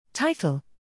Title: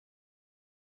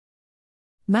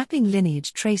 Mapping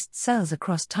lineage-traced cells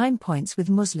across time points with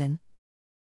moslin.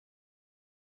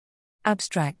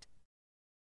 Abstract: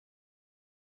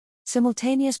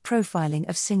 Simultaneous profiling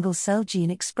of single-cell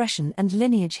gene expression and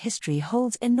lineage history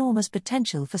holds enormous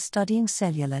potential for studying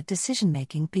cellular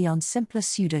decision-making beyond simpler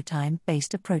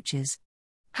pseudotime-based approaches.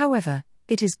 However,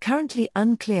 it is currently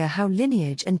unclear how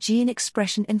lineage and gene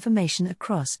expression information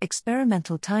across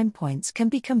experimental time points can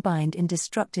be combined in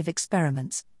destructive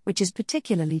experiments, which is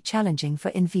particularly challenging for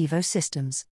in vivo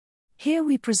systems. Here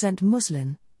we present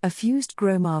moslin, a fused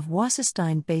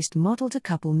Gromov-Wasserstein-based model to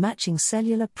couple matching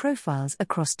cellular profiles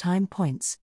across time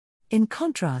points. In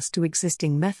contrast to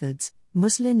existing methods,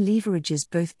 moslin leverages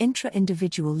both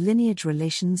intra-individual lineage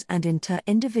relations and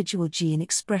inter-individual gene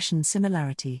expression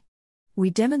similarity. We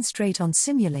demonstrate on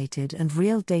simulated and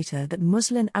real data that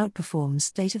moslin outperforms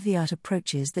state-of-the-art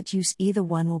approaches that use either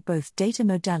one or both data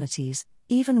modalities,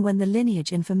 even when the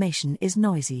lineage information is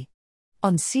noisy.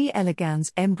 On C.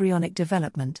 elegans embryonic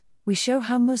development, we show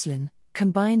how moslin,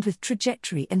 combined with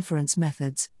trajectory inference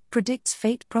methods, predicts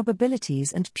fate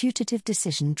probabilities and putative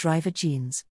decision driver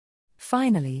genes.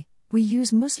 Finally, we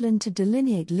use moslin to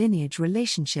delineate lineage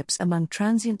relationships among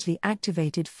transiently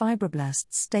activated fibroblast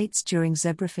states during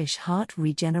zebrafish heart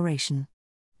regeneration.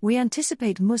 We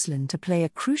anticipate moslin to play a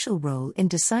crucial role in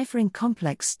deciphering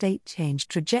complex state change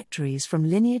trajectories from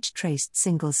lineage-traced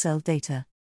single-cell data.